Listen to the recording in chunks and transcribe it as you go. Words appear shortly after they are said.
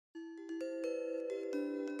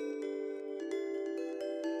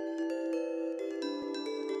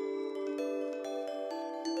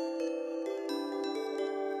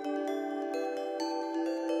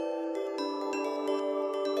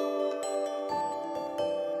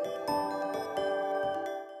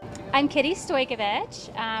I'm Kitty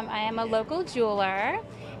Stojkovic. I am a local jeweler,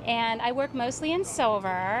 and I work mostly in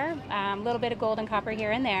silver, a little bit of gold and copper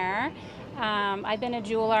here and there. I've been a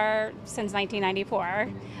jeweler since 1994.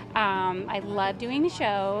 I love doing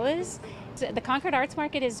shows. The Concord Arts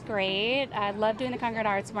Market is great. I love doing the Concord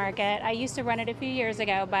Arts Market. I used to run it a few years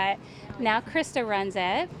ago, but now Krista runs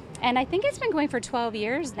it. And I think it's been going for 12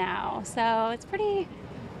 years now. So it's pretty,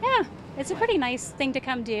 yeah, it's a pretty nice thing to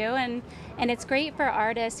come do. And it's great for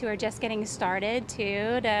artists who are just getting started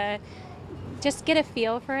too, to just get a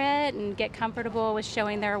feel for it and get comfortable with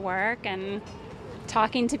showing their work and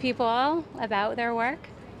talking to people about their work.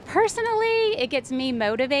 Personally, it gets me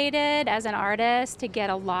motivated as an artist to get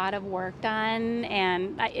a lot of work done,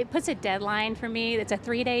 and it puts a deadline for me. It's a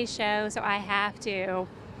 3-day show, so I have to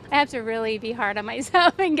really be hard on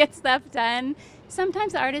myself and get stuff done.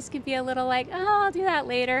 Sometimes the artists can be a little like, oh, I'll do that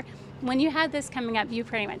later. When you have this coming up, you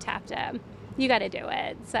pretty much have to. You got to do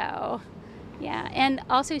it. So, yeah. And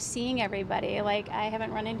also seeing everybody. Like, I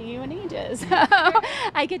haven't run into you in ages. So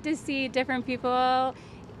I get to see different people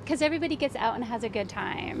because everybody gets out and has a good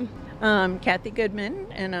time. I'm Kathy Goodman,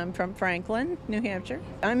 and I'm from Franklin, New Hampshire.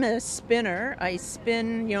 I'm a spinner. I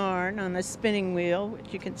spin yarn on the spinning wheel,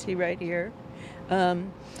 which you can see right here.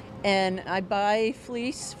 And I buy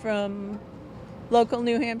fleece from local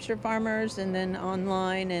New Hampshire farmers and then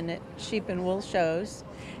online and at sheep and wool shows.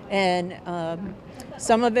 And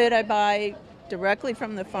some of it I buy directly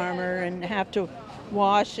from the farmer and have to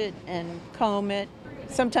wash it and comb it.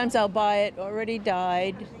 Sometimes I'll buy it already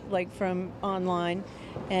dyed, like from online,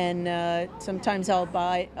 and sometimes I'll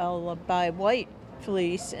buy white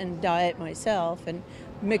fleece and dye it myself and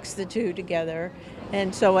mix the two together.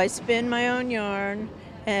 And so I spin my own yarn,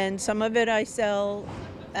 and some of it I sell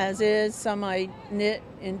as is, some I knit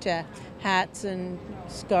into hats and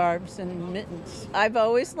scarves and mittens. I've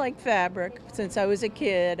always liked fabric since I was a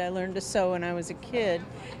kid. I learned to sew when I was a kid.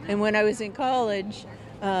 And when I was in college,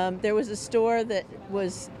 there was a store that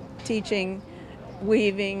was teaching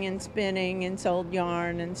weaving and spinning and sold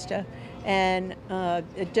yarn and stuff. And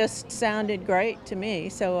it just sounded great to me.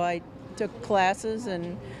 So I took classes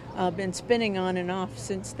and been spinning on and off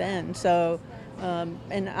since then. So,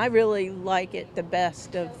 and I really like it the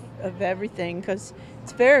best of everything because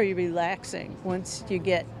it's very relaxing once you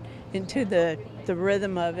get into the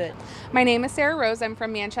rhythm of it. My name is Sarah Rose. I'm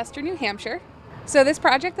from Manchester, New Hampshire. So this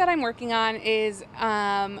project that I'm working on is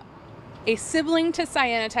a sibling to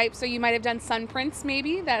cyanotype. So you might have done sun prints,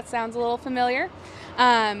 maybe. That sounds a little familiar.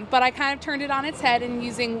 But I kind of turned it on its head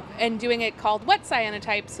and doing it called wet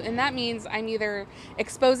cyanotypes. And that means I'm either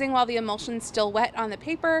exposing while the emulsion's still wet on the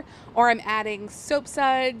paper, or I'm adding soap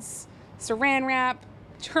suds, saran wrap,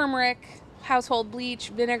 turmeric, household bleach,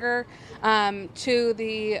 vinegar to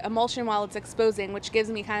the emulsion while it's exposing, which gives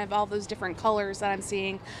me kind of all those different colors that I'm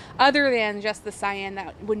seeing other than just the cyan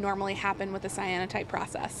that would normally happen with the cyanotype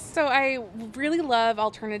process. So I really love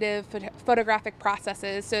alternative photographic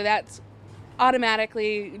processes, so that's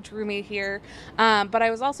automatically drew me here. But I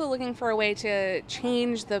was also looking for a way to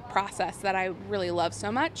change the process that I really love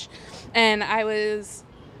so much. And I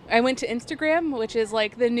went to Instagram, which is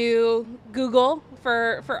like the new Google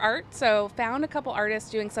for art. So found a couple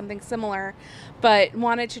artists doing something similar, but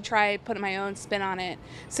wanted to try putting my own spin on it.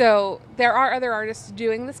 So there are other artists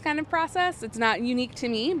doing this kind of process. It's not unique to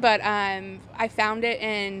me, but I found it,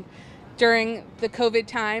 and during the COVID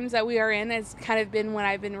times that we are in has kind of been when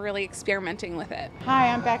I've been really experimenting with it. Hi,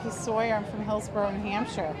 I'm Becky Sawyer. I'm from Hillsborough, New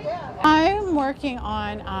Hampshire. I'm working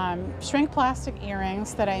on shrink plastic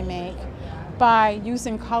earrings that I make by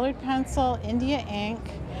using colored pencil, India ink,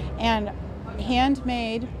 and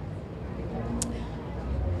handmade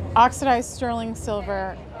oxidized sterling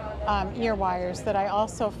silver ear wires that I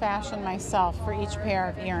also fashion myself for each pair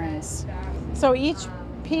of earrings. So each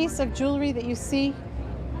piece of jewelry that you see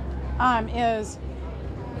is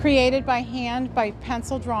created by hand by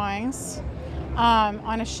pencil drawings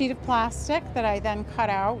on a sheet of plastic that I then cut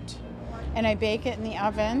out, and I bake it in the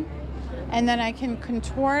oven, and then I can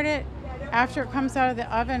contort it after it comes out of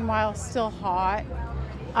the oven while it's still hot,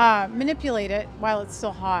 manipulate it while it's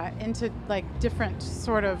still hot into like different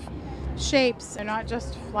sort of shapes. They're not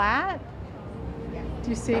just flat. Do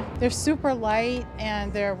you see? They're super light,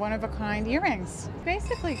 and they're one-of-a-kind earrings.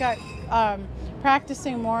 Basically got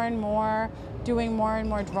practicing more and more, doing more and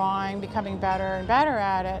more drawing, becoming better and better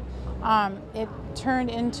at it. It turned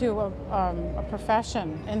into a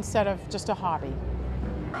profession instead of just a hobby.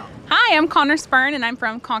 Hi, I'm Connor Spurn and I'm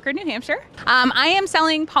from Concord, New Hampshire. I am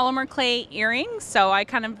selling polymer clay earrings, so I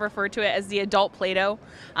kind of refer to it as the adult Play-Doh.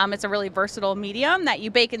 It's a really versatile medium that you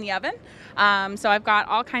bake in the oven. So I've got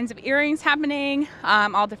all kinds of earrings happening,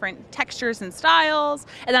 all different textures and styles.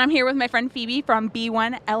 And then I'm here with my friend Phoebe from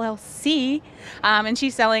B1 LLC, and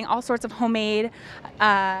she's selling all sorts of homemade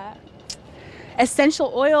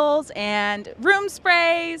essential oils and room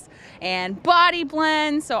sprays and body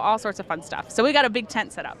blends, so all sorts of fun stuff. So we got a big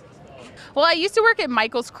tent set up. Well, I used to work at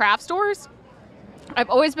Michael's craft stores. I've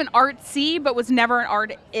always been artsy, but was never an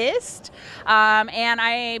artist.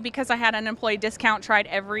 And because I had an employee discount, tried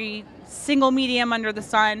every single medium under the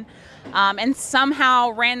sun, and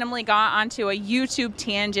somehow randomly got onto a YouTube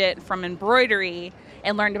tangent from embroidery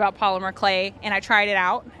and learned about polymer clay, and I tried it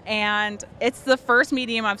out, and it's the first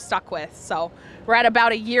medium I've stuck with. So we're at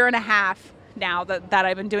about 1.5 years now that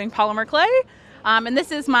I've been doing polymer clay, and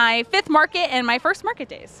this is my 5th market and my first market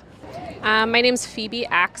days. My name's Phoebe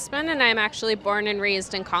Axman, and I'm actually born and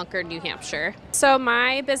raised in Concord, New Hampshire. So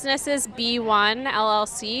my business is B1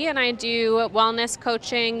 LLC, and I do wellness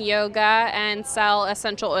coaching, yoga, and sell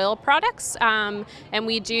essential oil products. And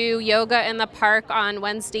we do yoga in the park on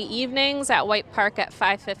Wednesday evenings at White Park at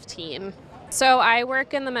 5:15. So I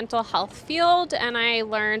work in the mental health field, and I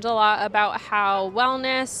learned a lot about how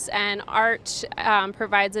wellness and art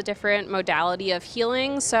provides a different modality of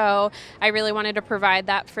healing. So I really wanted to provide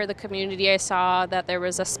that for the community. I saw that there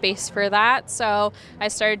was a space for that. So I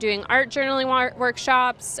started doing art journaling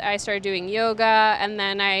workshops, I started doing yoga, and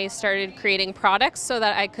then I started creating products so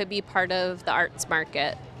that I could be part of the arts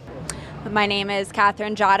market. My name is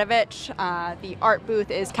Catherine Jodovich. The art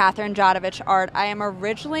booth is Catherine Jodovich Art. I am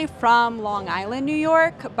originally from Long Island, New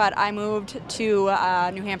York, but I moved to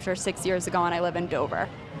New Hampshire 6 years ago, and I live in Dover.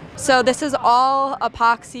 So this is all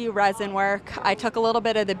epoxy resin work. I took a little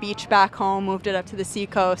bit of the beach back home, moved it up to the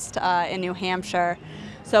seacoast in New Hampshire.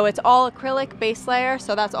 So it's all acrylic base layer,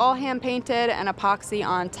 so that's all hand painted and epoxy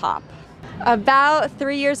on top. About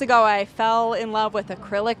 3 years ago, I fell in love with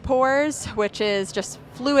acrylic pours, which is just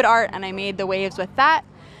fluid art, and I made the waves with that.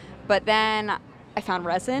 But then I found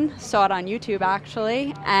resin, saw it on YouTube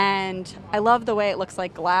actually, and I love the way it looks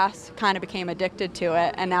like glass, kind of became addicted to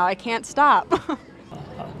it, and now I can't stop.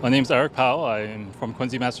 My name's Eric Powell. I'm from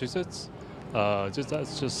Quincy, Massachusetts,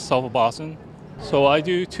 that's just south of Boston. So I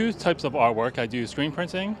do 2 types of artwork. I do screen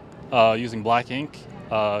printing using black ink,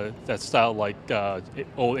 that's styled like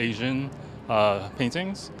old Asian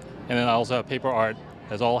paintings, and then I also have paper art.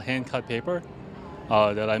 That's all hand-cut paper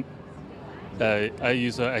that I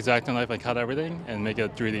use an X-Acto knife and cut everything and make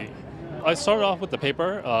it 3D. I started off with the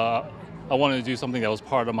paper. I wanted to do something that was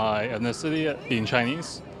part of my ethnicity, being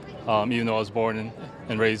Chinese, even though I was born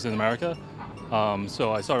and raised in America.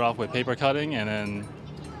 So I started off with paper cutting and then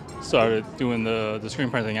started doing the screen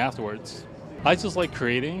printing afterwards. I just like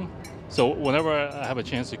creating. So whenever I have a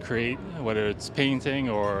chance to create, whether it's painting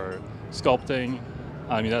or sculpting,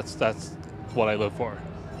 I mean, that's what I live for.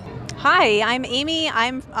 Hi, I'm Amy.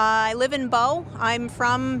 I live in Bow. I'm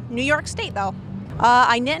from New York State, though.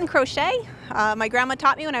 I knit and crochet. My grandma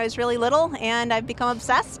taught me when I was really little, and I've become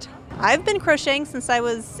obsessed. I've been crocheting since I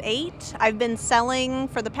was 8. I've been selling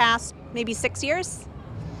for the past maybe 6 years.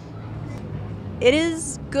 It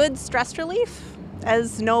is good stress relief,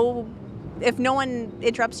 if no one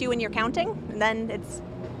interrupts you when you're counting, then it's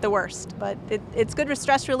the worst. But it's good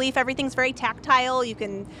stress relief. Everything's very tactile. You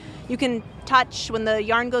can touch when the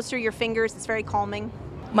yarn goes through your fingers. It's very calming.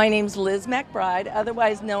 My name's Liz McBride,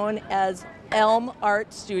 otherwise known as Elm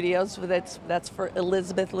Art Studios. That's for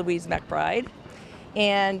Elizabeth Louise McBride.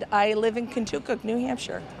 And I live in Concord, New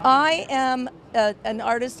Hampshire. I am an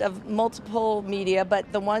artist of multiple media,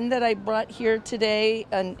 but the one that I brought here today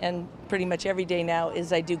and pretty much every day now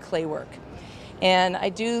is I do clay work. And I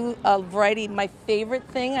do a variety. My favorite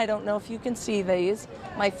thing, I don't know if you can see these,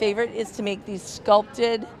 my favorite is to make these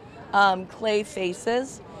sculpted clay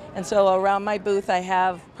faces. And so around my booth I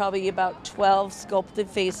have probably about 12 sculpted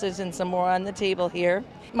faces and some more on the table here.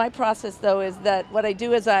 My process though is that what I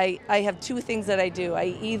do is I have 2 things that I do.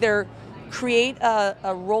 I either create a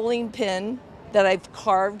rolling pin that I've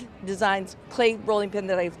carved designs, clay rolling pin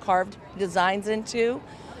that I've carved designs into,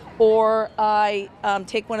 or I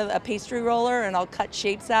take a pastry roller and I'll cut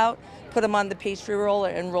shapes out, put them on the pastry roller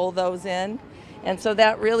and roll those in. And so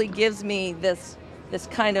that really gives me this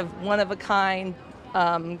kind of one-of-a-kind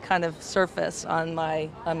kind of surface on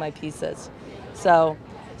my pieces. So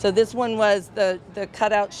this one was the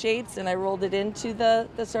cutout shapes, and I rolled it into the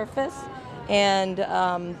surface, and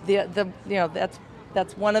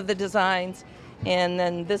that's one of the designs. And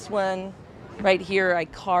then this one right here I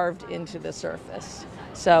carved into the surface.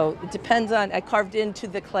 So it depends on, I carved into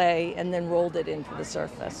the clay and then rolled it into the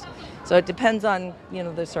surface. So it depends on,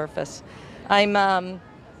 the surface.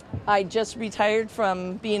 I just retired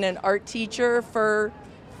from being an art teacher for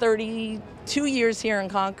 32 years here in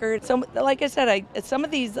Concord. So like I said, some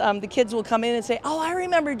of these, the kids will come in and say, oh, I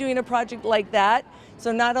remember doing a project like that.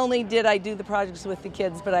 So not only did I do the projects with the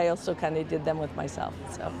kids, but I also kind of did them with myself.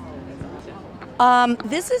 So.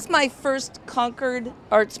 This is my first Concord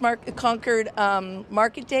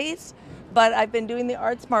Market Days, but I've been doing the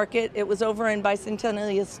Arts Market. It was over in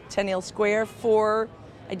Bicentennial Square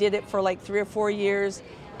I did it for like 3 or 4 years,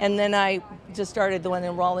 and then I just started the one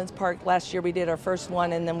in Rollins Park. Last year we did our first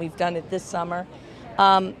one, and then we've done it this summer.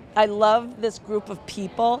 I love this group of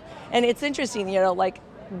people, and it's interesting, like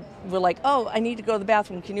we're like, oh, I need to go to the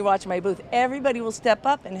bathroom, can you watch my booth? Everybody will step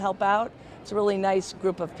up and help out. It's a really nice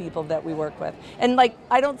group of people that we work with. And like,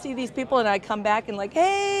 I don't see these people and I come back and like,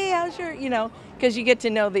 hey, how's your, because you get to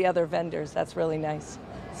know the other vendors. That's really nice.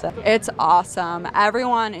 So. It's awesome.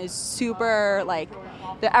 Everyone is super,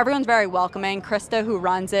 everyone's very welcoming. Krista, who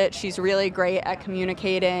runs it, she's really great at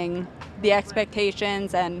communicating the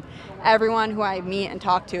expectations, and everyone who I meet and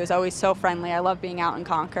talk to is always so friendly. I love being out in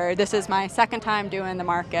Concord. This is my second time doing the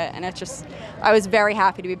market, and I was very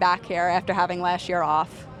happy to be back here after having last year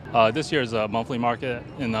off. This year's a monthly market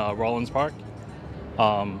in Rollins Park,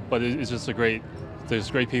 but it's just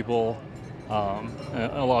there's great people,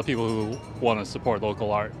 and a lot of people who want to support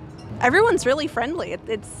local art. Everyone's really friendly.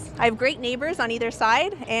 I have great neighbors on either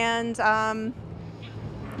side, and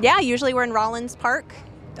usually we're in Rollins Park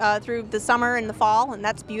through the summer and the fall, and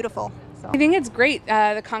that's beautiful. So. I think it's great.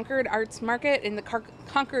 The Concord Arts Market and the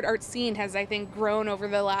Concord art scene has, I think, grown over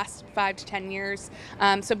the last 5 to 10 years,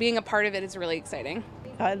 so being a part of it is really exciting.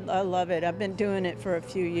 I love it. I've been doing it for a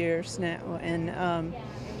few years now, and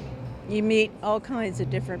you meet all kinds of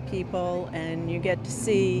different people, and you get to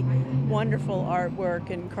see wonderful artwork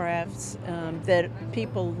and crafts that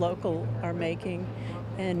people local are making,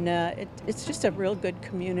 and it's just a real good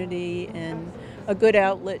community and a good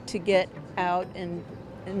outlet to get out and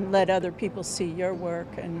let other people see your work,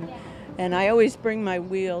 and I always bring my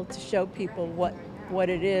wheel to show people what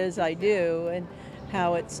it is I do and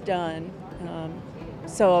how it's done.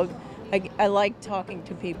 So I like talking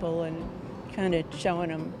to people and kind of showing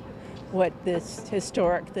them what this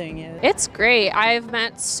historic thing is. It's great. I've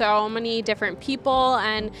met so many different people,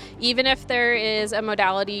 and even if there is a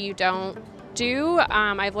modality you don't do,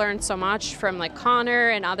 I've learned so much from like Connor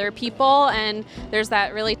and other people, and there's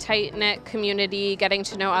that really tight-knit community, getting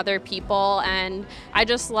to know other people, and I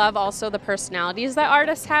just love also the personalities that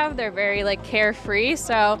artists have. They're very carefree,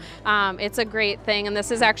 so it's a great thing, and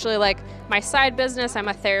this is actually my side business. I'm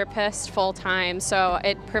a therapist full-time, so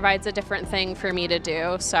it provides a different thing for me to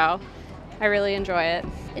do, so I really enjoy it.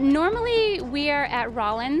 Normally we are at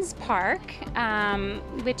Rollins Park,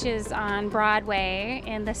 which is on Broadway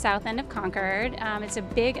in the south end of Concord. It's a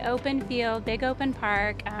big open field, big open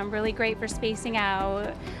park, really great for spacing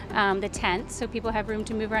out the tents so people have room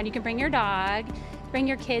to move around. You can bring your dog, bring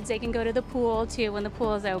your kids, they can go to the pool too when the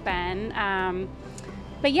pool is open.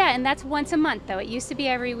 But yeah, and that's once a month though. It used to be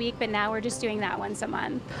every week, but now we're just doing that once a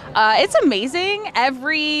month. It's amazing.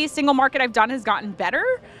 Every single market I've done has gotten better.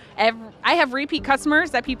 I have repeat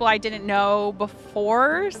customers, that people I didn't know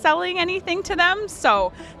before selling anything to them.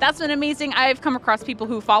 So that's been amazing. I've come across people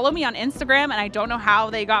who follow me on Instagram, and I don't know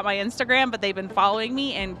how they got my Instagram, but they've been following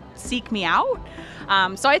me and seek me out.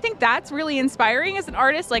 So I think that's really inspiring as an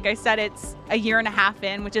artist. Like I said, it's a year and a half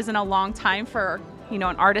in, which isn't a long time for an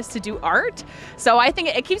artist to do art. So I think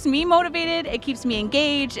it keeps me motivated, it keeps me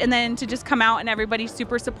engaged, and then to just come out and everybody's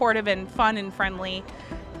super supportive and fun and friendly,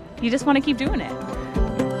 you just want to keep doing it.